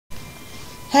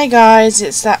Hey guys,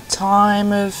 it's that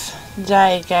time of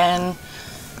day again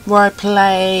where I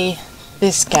play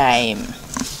this game,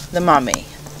 The Mummy,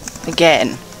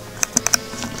 again.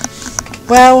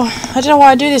 Well, I don't know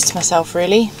why I do this to myself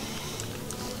really,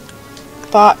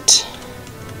 but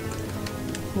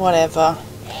whatever.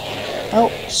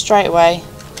 Oh, straight away.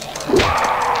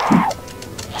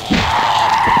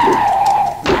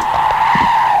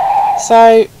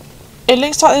 So, it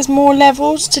looks like there's more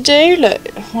levels to do. Look,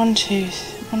 1, 2,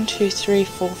 3,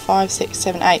 4, 5, 6,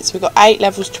 7, 8. So we've got 8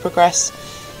 levels to progress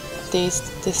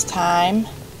this time.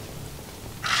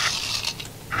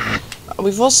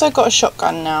 We've also got a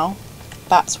shotgun now.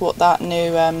 That's what that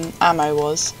new ammo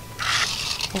was.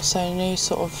 Also a new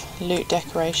sort of loot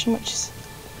decoration, which is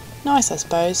nice, I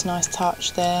suppose. Nice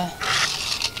touch there.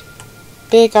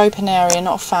 Big open area,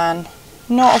 not a fan.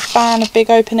 Not a fan of big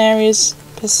open areas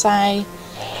per se.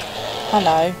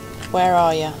 Hello, where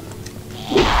are you?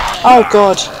 Oh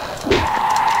god.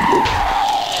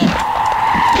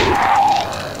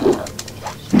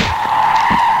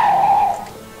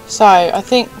 So, I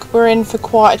think we're in for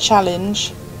quite a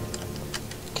challenge,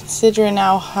 considering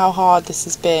how hard this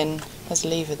has been. There's a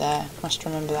lever there, must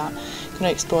remember that. I'm going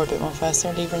to explore a bit more first.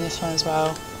 There's a lever in this one as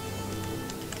well.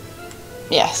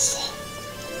 Yes.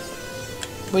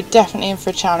 We're definitely in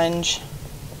for a challenge.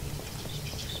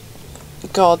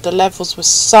 God, the levels were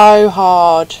so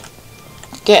hard.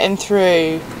 Getting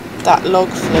through that log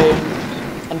flume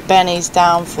and Benny's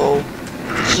downfall.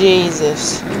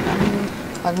 Jesus.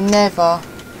 I've never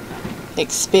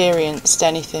experienced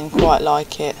anything quite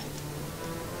like it.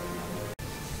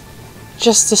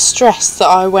 Just the stress that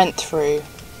I went through.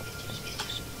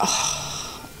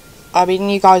 I mean,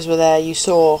 you guys were there, you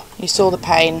saw the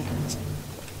pain.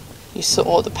 You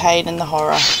saw the pain and the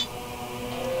horror.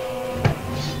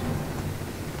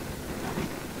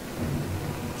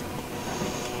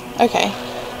 Okay.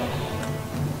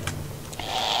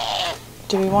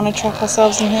 Do we want to trap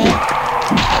ourselves in here?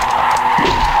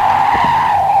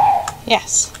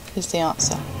 Yes, is the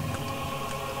answer.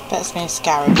 Bet it's me a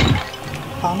scarab.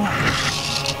 Oh no.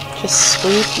 Just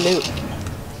sweet loot.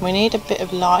 We need a bit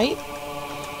of light.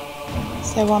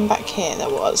 Is there one back here?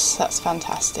 There was. That's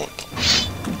fantastic.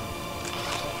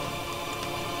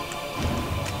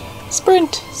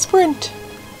 Sprint! Sprint!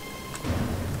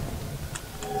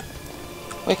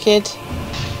 Wicked.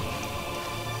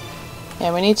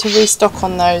 Yeah, we need to restock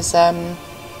on those things.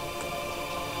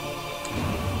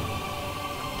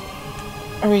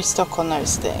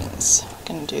 I'm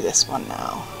going to do this one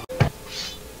now.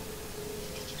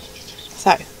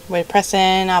 So, we're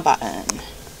pressing our button.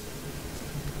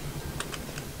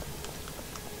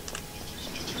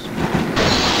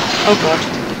 Oh god.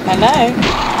 Hello?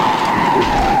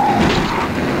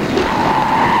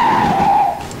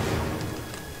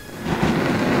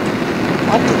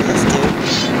 What did this do?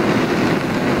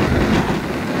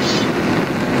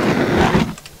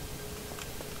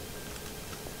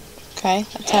 Okay,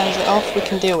 that turns it off. We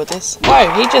can deal with this.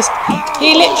 Whoa, he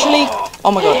literally,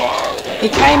 oh my god. He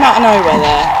came out of nowhere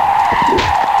there.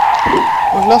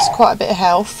 We've lost quite a bit of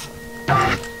health.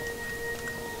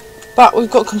 But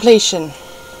we've got completion,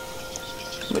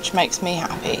 which makes me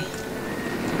happy.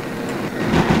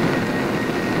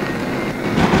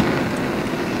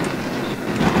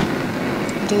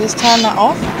 Does this turn that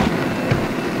off?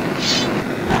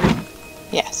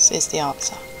 Yes, is the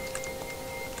answer.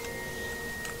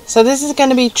 So this is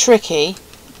going to be tricky,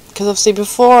 because obviously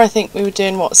before I think we were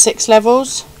doing what, 6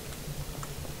 levels?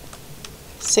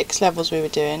 6 levels we were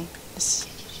doing. So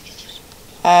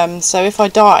if I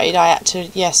died, I had to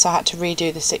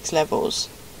redo the 6 levels.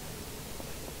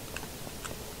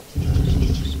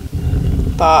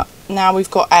 But now we've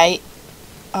got 8.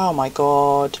 Oh my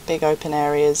god, big open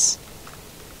areas.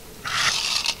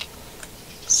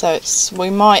 So we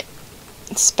might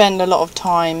spend a lot of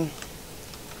time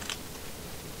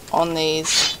on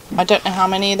these. I don't know how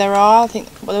many there are. I think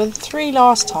there were 3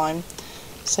 last time.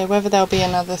 So whether there'll be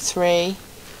another 3,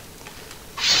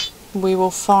 we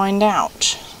will find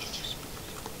out.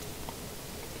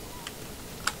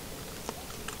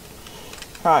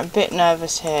 Right, I'm a bit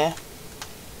nervous here.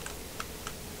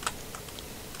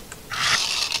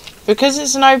 Because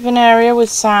it's an open area with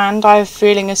sand, I have a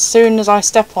feeling as soon as I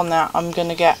step on that, I'm going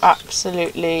to get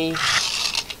absolutely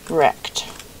wrecked.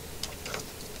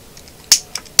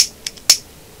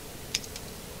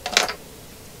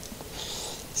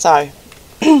 So,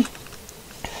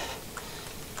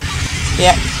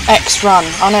 yep, X run.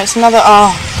 Oh no, it's another,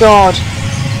 oh god.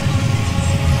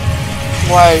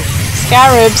 Whoa.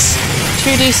 Scarabs.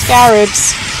 2D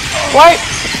scarabs. Whoa.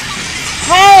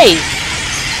 Hey!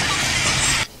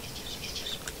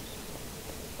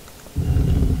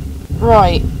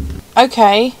 Right.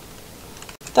 Okay.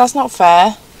 That's not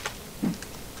fair.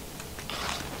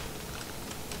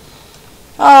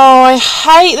 Oh, I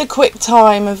hate the quick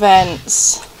time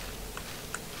events.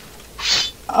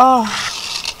 Oh.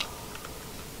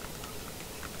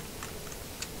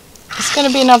 It's going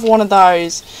to be another one of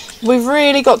those. We've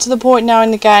really got to the point now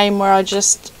in the game where I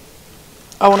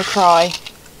want to cry.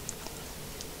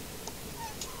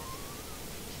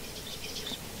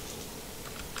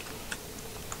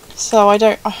 So I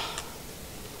don't...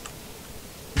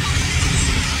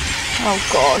 Oh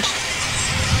God.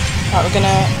 Right, we're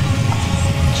gonna...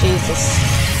 Jesus.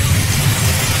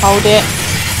 Hold it.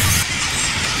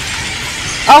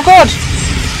 Oh God!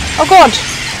 Oh God!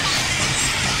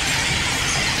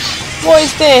 What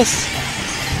is this?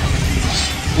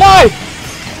 No!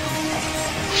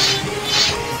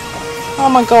 Oh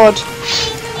my God.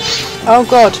 Oh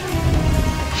God.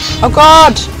 Oh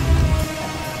God!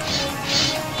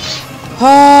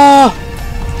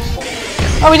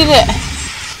 Oh, we did it.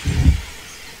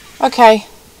 Okay,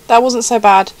 that wasn't so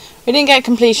bad. We didn't get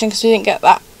completion because we didn't get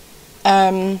that.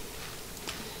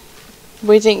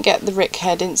 We didn't get the Rick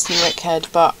head, instant Rick head,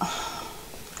 but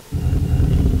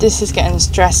this is getting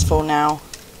stressful now.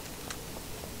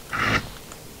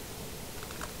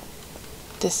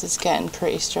 This is getting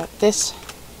pretty stressful.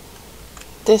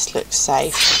 This looks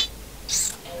safe.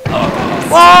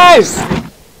 Whoa!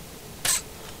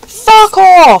 Fuck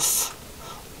off!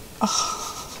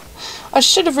 Oh, I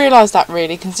should have realised that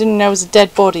really, considering there was a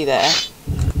dead body there.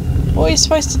 What are you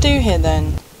supposed to do here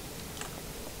then?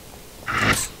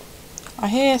 I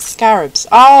hear scarabs.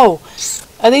 Oh!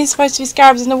 Are these supposed to be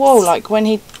scarabs in the wall? Like when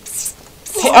he...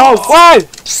 Oh, whoa!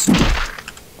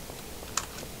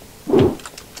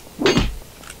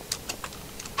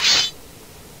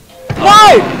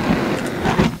 No!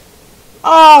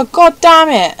 Oh, God damn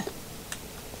it!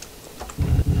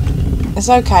 It's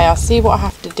okay, I'll see what I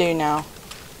have to do now.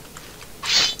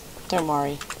 Don't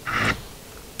worry.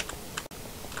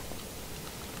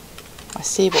 I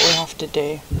see what we have to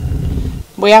do.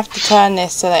 We have to turn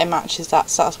this so that it matches that.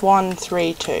 So that's 1,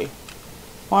 3, 2.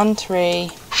 1,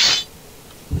 3,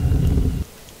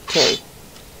 2.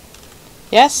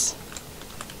 Yes?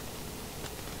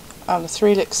 Oh, the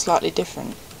 3 looks slightly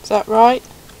different. Is that right?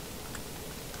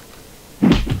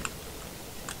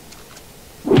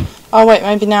 Oh wait,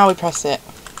 maybe now we press it.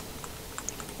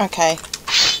 Okay.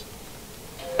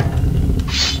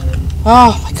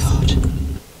 Oh my God.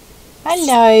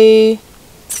 Hello.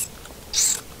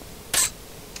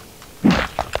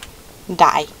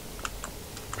 Die.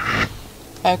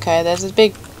 Okay, there's a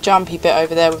big jumpy bit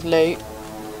over there with loot.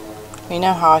 You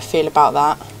know how I feel about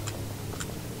that.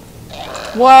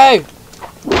 Whoa!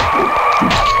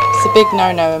 It's a big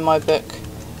no-no in my book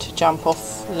to jump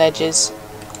off ledges.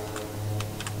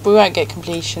 We won't get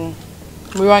completion.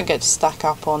 We won't get to stack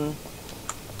up on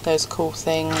those cool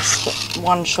things that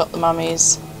one-shot the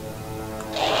mummies.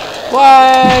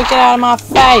 Whoa! Get out of my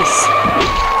face!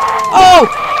 Oh!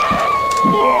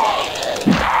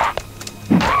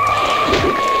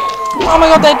 Oh my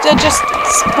God! They're just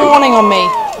spawning on me.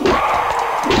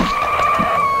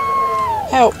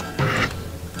 Help!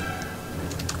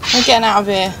 I'm getting out of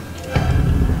here.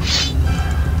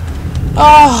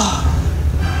 Oh!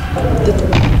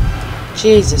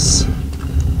 Jesus.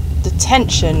 The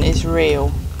tension is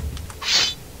real.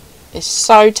 It's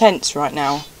so tense right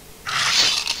now.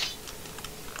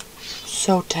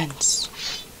 So tense.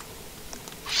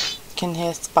 Can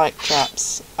hear spike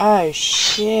traps. Oh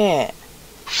shit.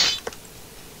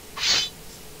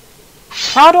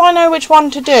 How do I know which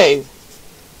one to do?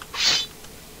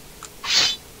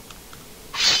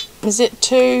 Is it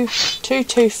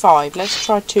 225? Let's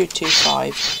try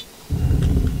 225.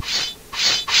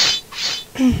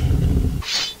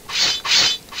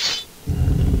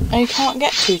 Oh, you can't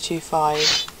get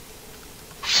 225.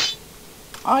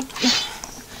 I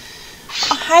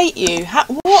hate you.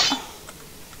 What?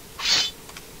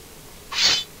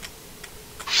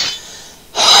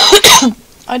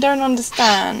 I don't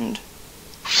understand.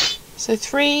 So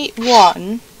 3,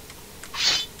 1.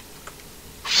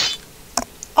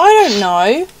 I don't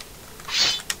know.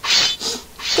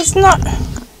 It's not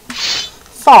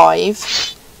 5.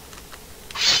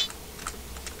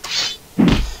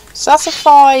 So that's a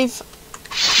 5.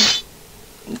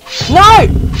 No!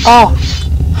 Oh,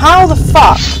 how the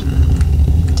fuck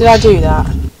did I do that?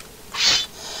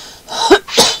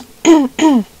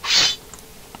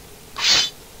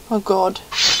 Oh God.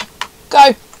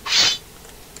 Go!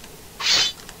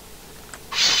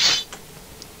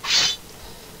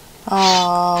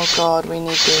 Oh God, we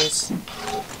need these.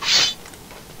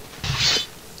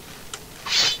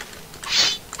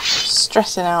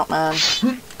 stressing out, man.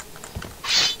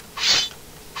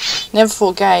 Never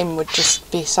thought a game would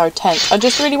just be so tense. I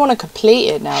just really want to complete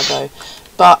it now, though.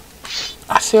 But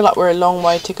I feel like we're a long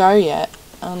way to go yet.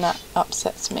 And that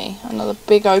upsets me. Another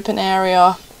big open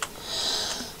area.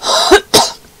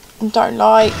 I don't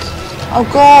like. Oh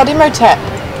god, Imhotep.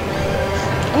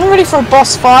 I'm not ready for a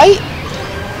boss fight.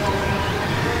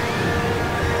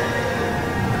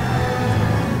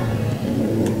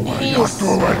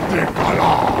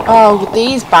 Oh,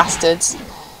 these bastards.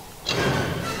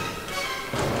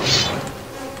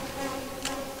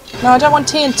 No, I don't want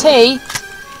TNT.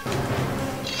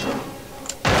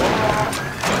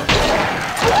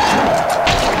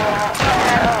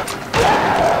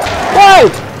 Whoa!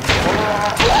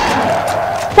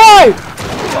 Whoa!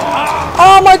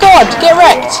 Oh my god, get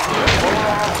wrecked!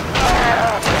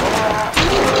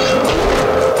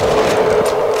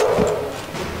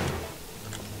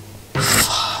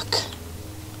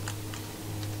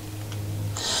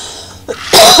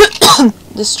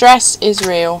 The stress is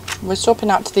real. We're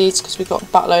swapping out to these because we've got a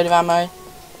buttload of ammo.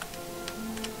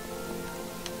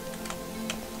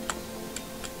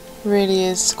 Really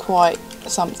is quite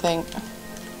something.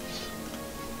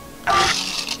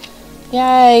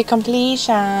 Yay,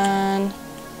 completion!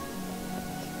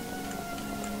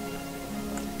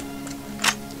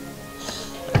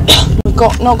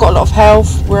 We've not got a lot of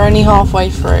health. We're only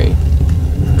halfway through.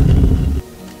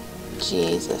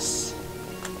 Jesus.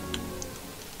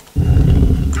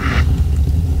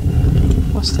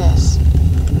 What's this?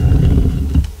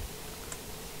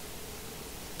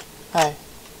 Oh.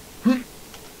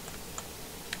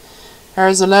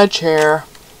 There's a ledge here.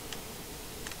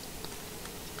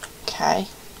 Okay.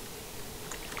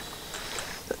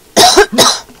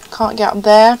 Can't get up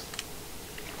there.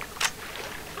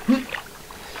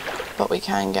 But we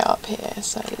can get up here,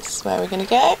 so this is where we're going to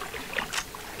go.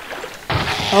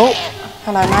 Oh,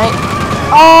 hello mate.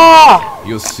 Ah!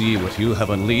 You'll see what you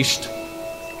have unleashed.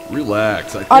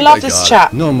 Relax, I love this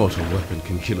chap. No mortal weapon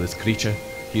can kill this creature.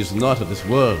 He is not of this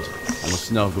world. I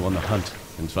must now go on the hunt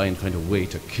and try and find a way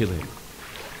to kill him.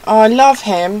 Oh, I love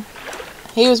him.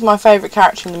 He was my favourite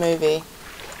character in the movie.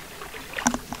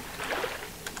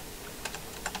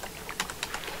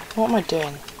 What am I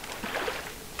doing?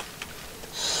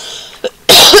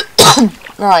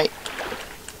 Right.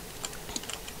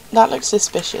 That looks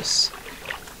suspicious.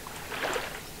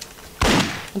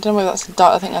 I don't know whether that's a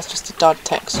dud. I think that's just a dud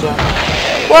texture.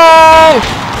 Whoa!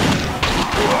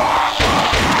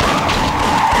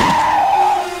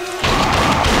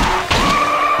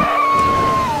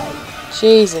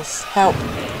 Jesus, help.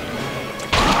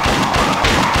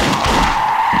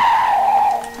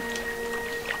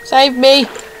 Save me! I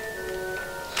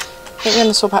think we're going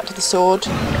to swap out to the sword.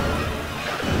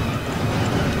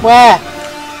 Where?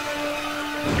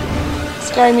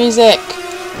 Scary music.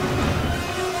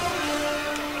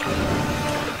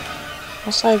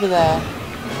 What's over there?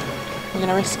 We're going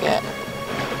to risk it.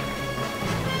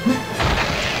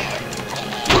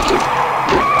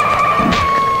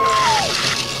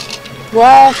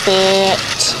 Worth it.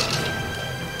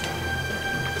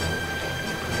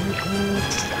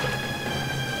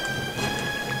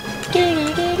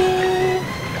 Do-do-do-do.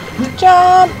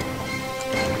 Jump.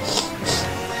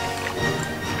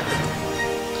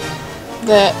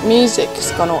 The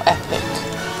music's gone all epic.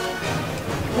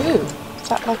 Ooh, is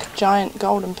that like a giant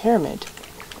golden pyramid?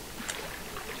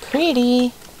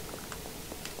 Pretty.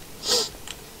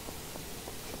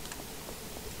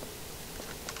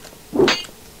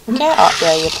 Get up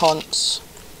there, you ponce.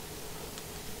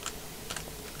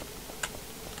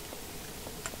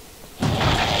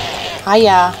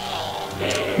 Hiya.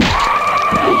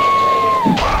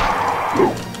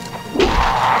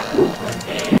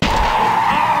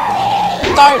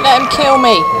 Don't let him kill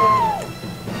me.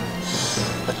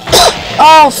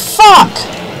 Oh, fuck!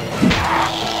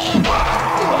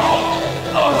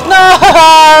 No!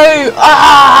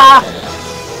 Ah!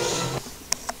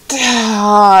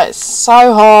 Ah, it's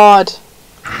so hard.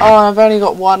 Oh, I've only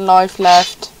got one life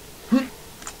left.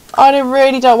 I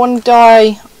really don't want to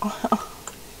die.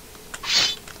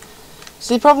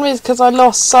 See, the problem is because I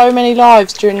lost so many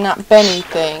lives during that Benny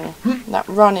thing. That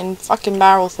running fucking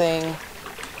barrel thing.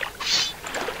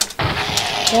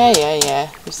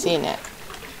 Yeah. We've seen it.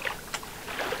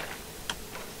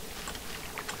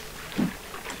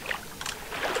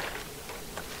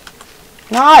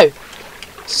 No!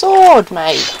 Sword,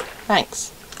 mate.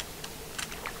 Thanks.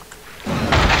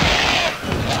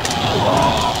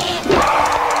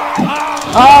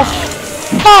 Oh,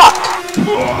 fuck!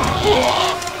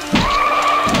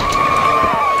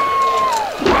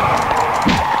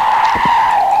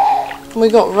 We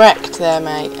got wrecked there,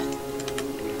 mate.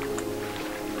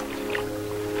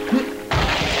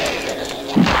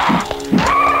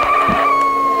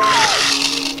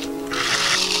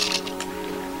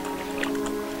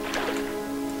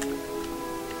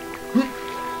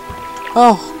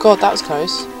 Oh god, that was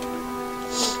close.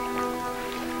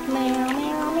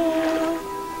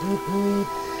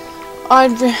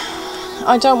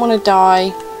 I don't want to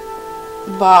die,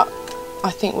 but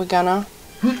I think we're gonna.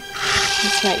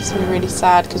 This makes me really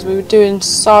sad because we were doing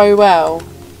so well.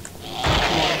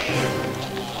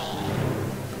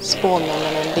 Spawn them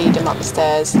and then lead them up the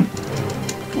stairs.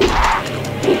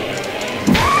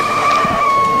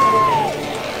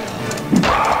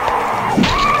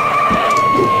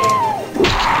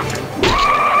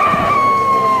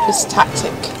 This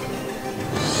tactic.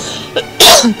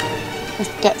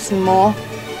 Let's get some more.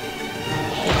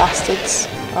 You bastards.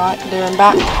 Right, lure him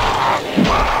back.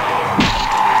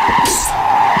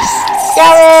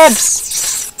 Scarabs!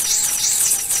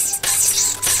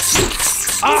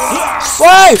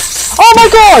 Whoa! Oh my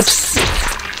god!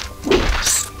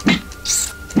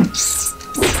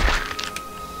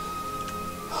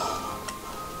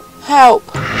 Help!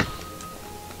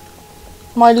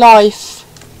 My life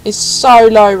is so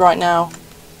low right now.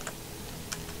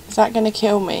 Is that going to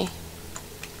kill me?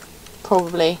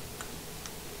 Probably.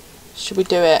 Should we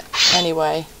do it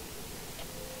anyway?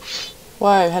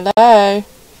 Whoa, hello.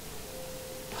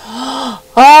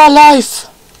 Ah, life!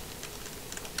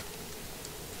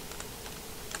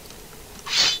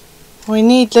 We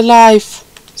need the life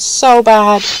so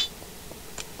bad.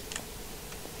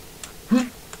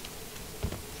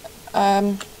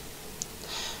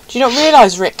 Do you not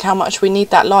realise, Rick, how much we need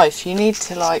that life? You need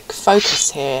to like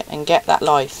focus here and get that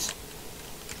life.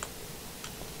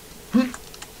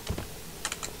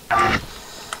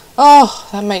 Oh,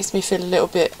 that makes me feel a little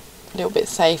bit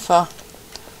safer.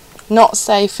 Not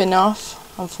safe enough,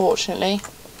 unfortunately.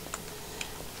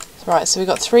 Right, so we've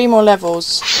got 3 more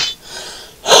levels.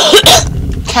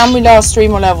 Can we last 3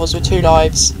 more levels with 2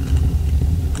 lives?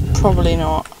 Probably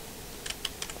not.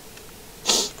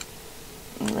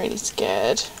 I'm really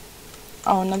scared.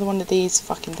 Oh, another one of these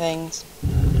fucking things.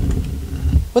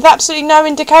 With absolutely no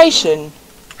indication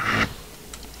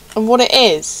of what it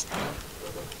is.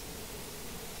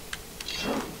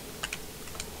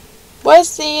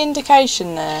 Where's the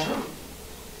indication there?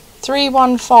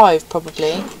 315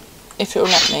 probably, if it will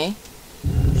let me.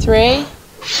 3.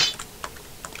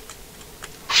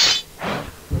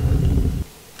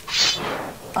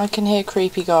 I can hear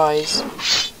creepy guys.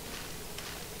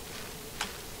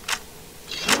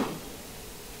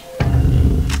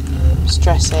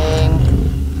 Stressing.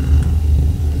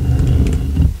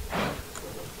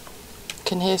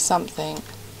 Can hear something.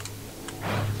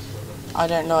 I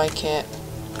don't like it.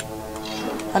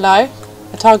 Hello?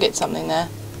 I targeted something there.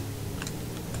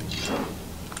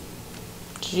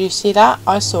 Did you see that?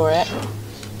 I saw it.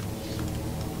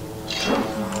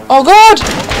 Oh god!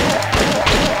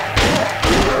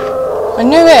 I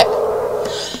knew it!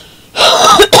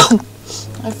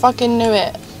 I fucking knew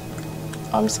it.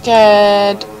 I'm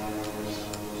scared.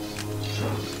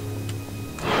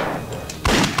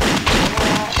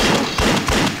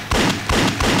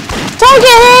 Target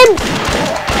him!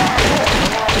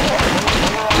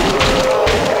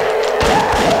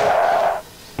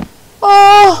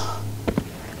 Oh!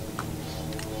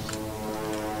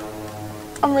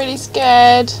 I'm really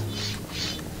scared.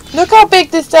 Look how big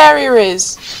this area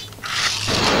is.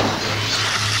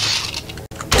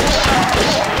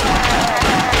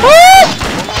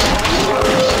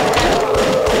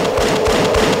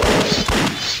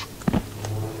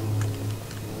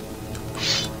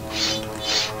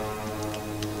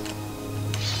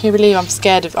 Can you believe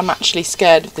I'm actually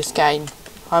scared of this game.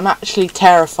 I'm actually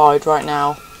terrified right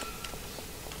now.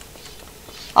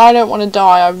 I don't want to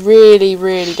die. I really,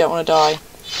 really don't want to die.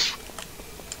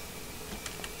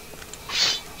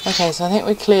 Okay, so I think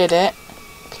we cleared it.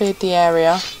 Cleared the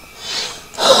area.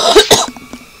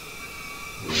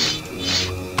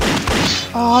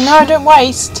 Oh no, don't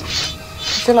waste. I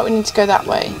feel like we need to go that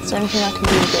way. Is there anything I can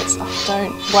do with this? Oh,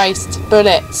 don't waste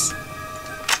bullets.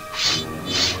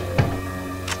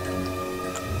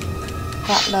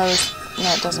 That lowers...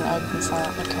 No, it doesn't open that.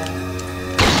 Okay.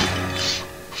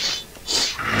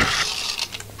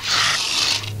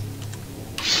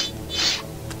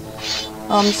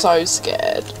 I'm so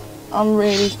scared. I'm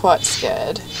really quite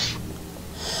scared.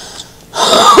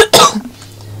 I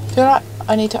feel like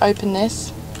I need to open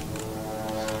this.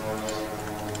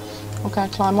 Or can I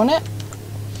climb on it?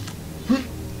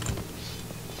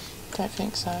 Don't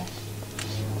think so.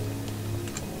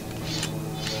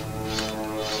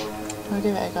 I'll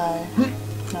give it a go.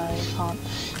 No, you can't.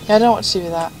 Yeah, I don't know what to do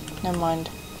with that. Never mind.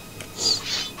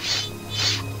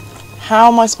 How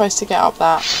am I supposed to get up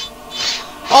that?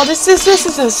 Oh, this is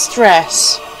a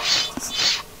stress.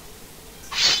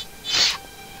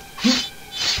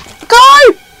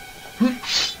 Go!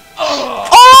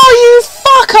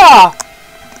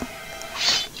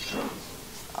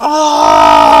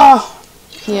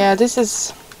 Yeah, this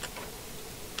is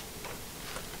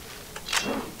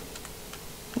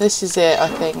it, I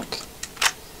think.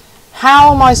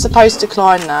 How am I supposed to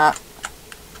climb that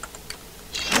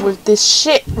with this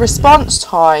shit response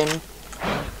time?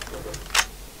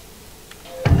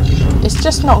 It's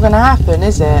just not going to happen,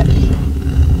 is it?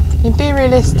 You be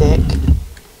realistic.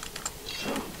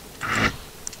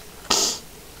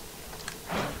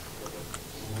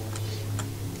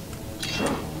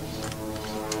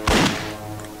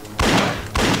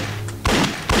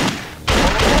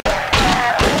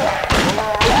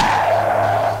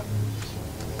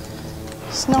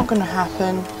 It's not going to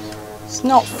happen. It's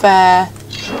not fair.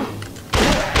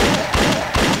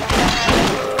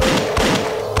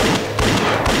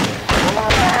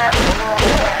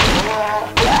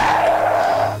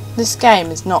 This game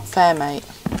is not fair, mate.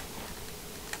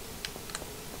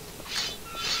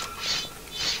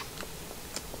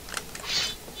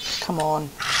 Come on.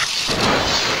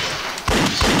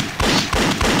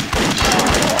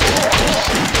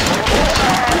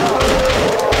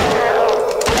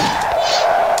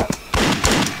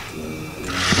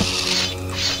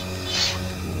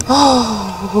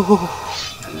 Oh,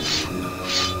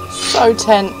 so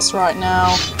tense right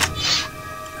now.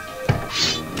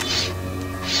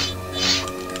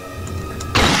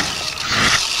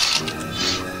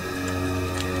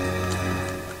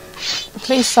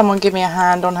 Please someone give me a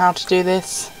hand on how to do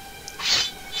this.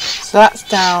 So that's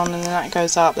down and then that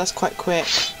goes up. That's quite quick.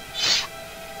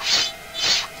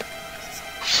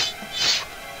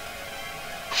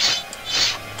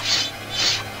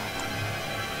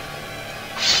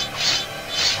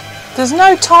 There's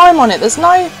no time on it. There's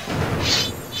no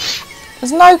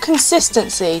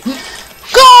consistency. Go!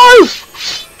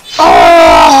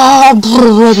 Oh!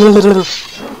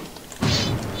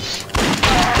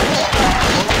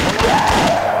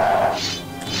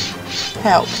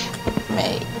 Help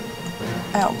me.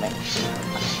 Help me.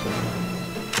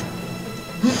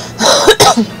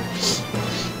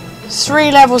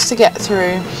 Three levels to get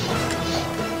through.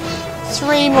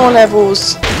 3 more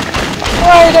levels.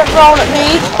 Oh, don't roll at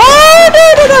me. Oh, no,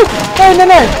 no, no. No, no,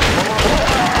 no.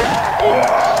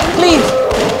 Please.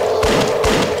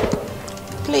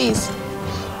 Please.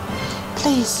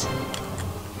 Please.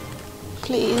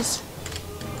 Please.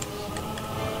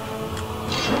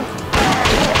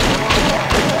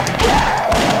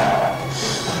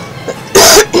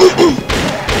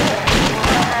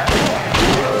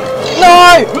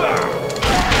 No!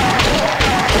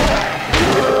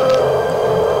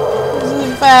 This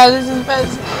isn't fair, this isn't fair.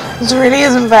 This really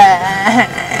isn't fair.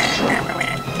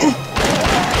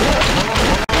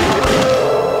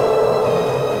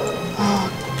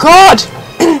 Oh, God!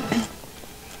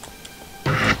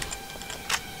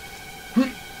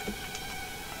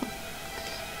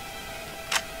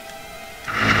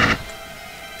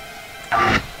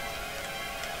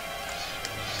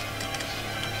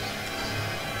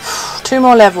 Two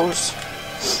more levels.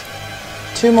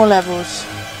 2 more levels.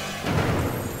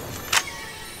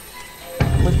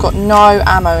 We've got no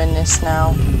ammo in this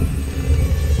now.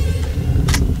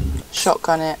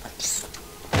 Shotgun it.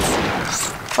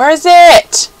 Where is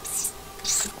it?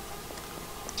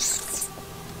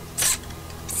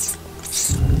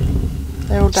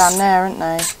 They're all down there, aren't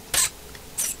they?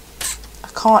 I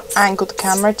can't angle the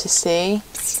camera to see.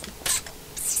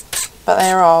 But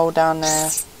they are all down there.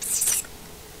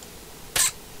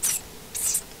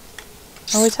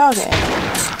 Are we targeting?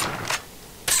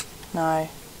 No.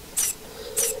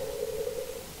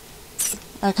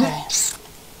 Okay.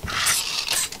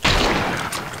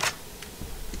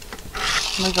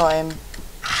 We got him.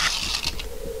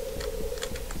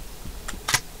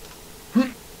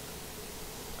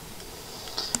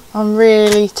 I'm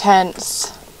really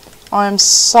tense. I am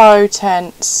so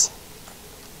tense.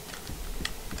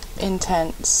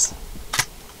 Intense.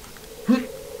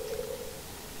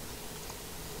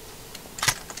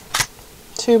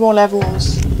 Two more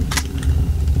levels.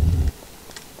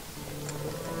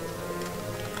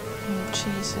 Oh,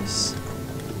 Jesus.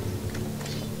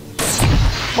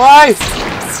 Whoa!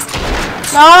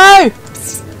 No!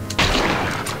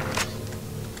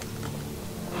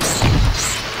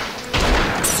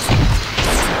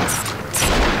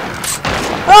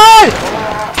 No!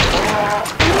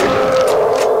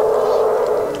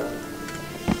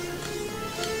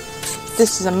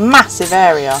 This is a massive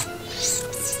area.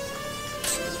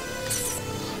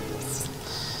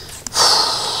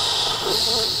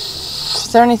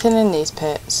 Is there anything in these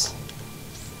pits?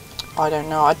 I don't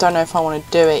know. I don't know if I want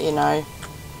to do it, you know.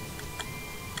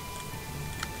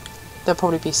 There'll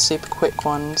probably be super quick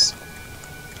ones.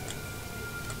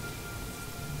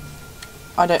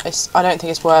 I don't think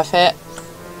it's worth it.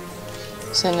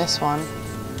 It's in this one.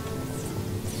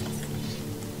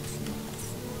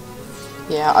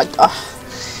 Yeah,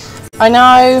 I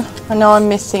know I'm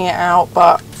missing it out,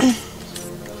 but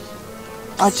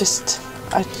I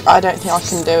don't think I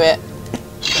can do it.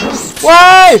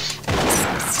 Whoa!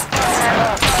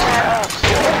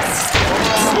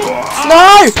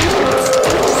 No!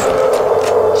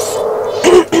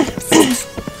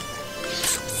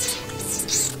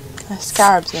 There's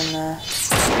scarabs in there.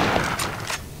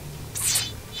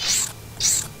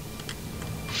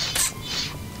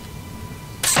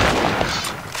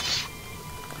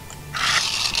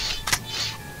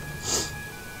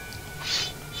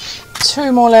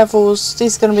 Two more levels.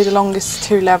 These are going to be the longest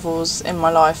 2 levels in my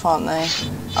life, aren't they?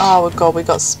 Oh god, we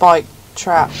got spike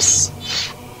traps.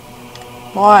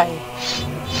 Why?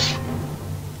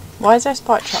 Why is there a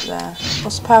spike trap there?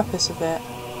 What's the purpose of it?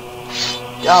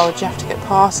 Oh, do you have to get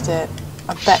past it?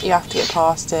 I bet you have to get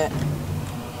past it.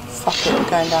 Fuck it, we're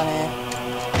going down here.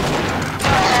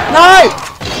 No!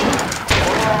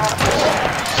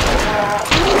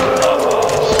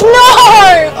 No!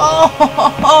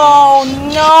 Oh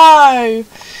no!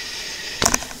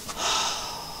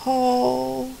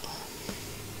 Oh.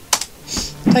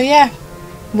 So yeah,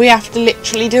 we have to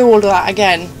literally do all of that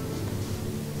again.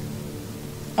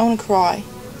 I want to cry.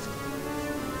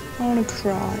 I want to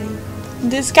cry.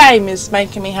 This game is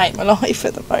making me hate my life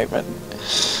at the moment.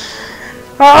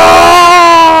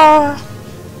 Ah!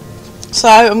 So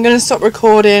I'm going to stop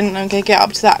recording. I'm going to get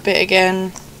up to that bit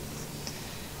again.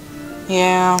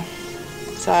 Yeah.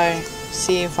 So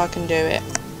see if I can do it.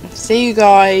 See you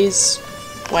guys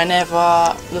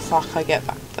whenever the fuck I get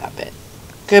back to that bit.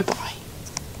 Goodbye.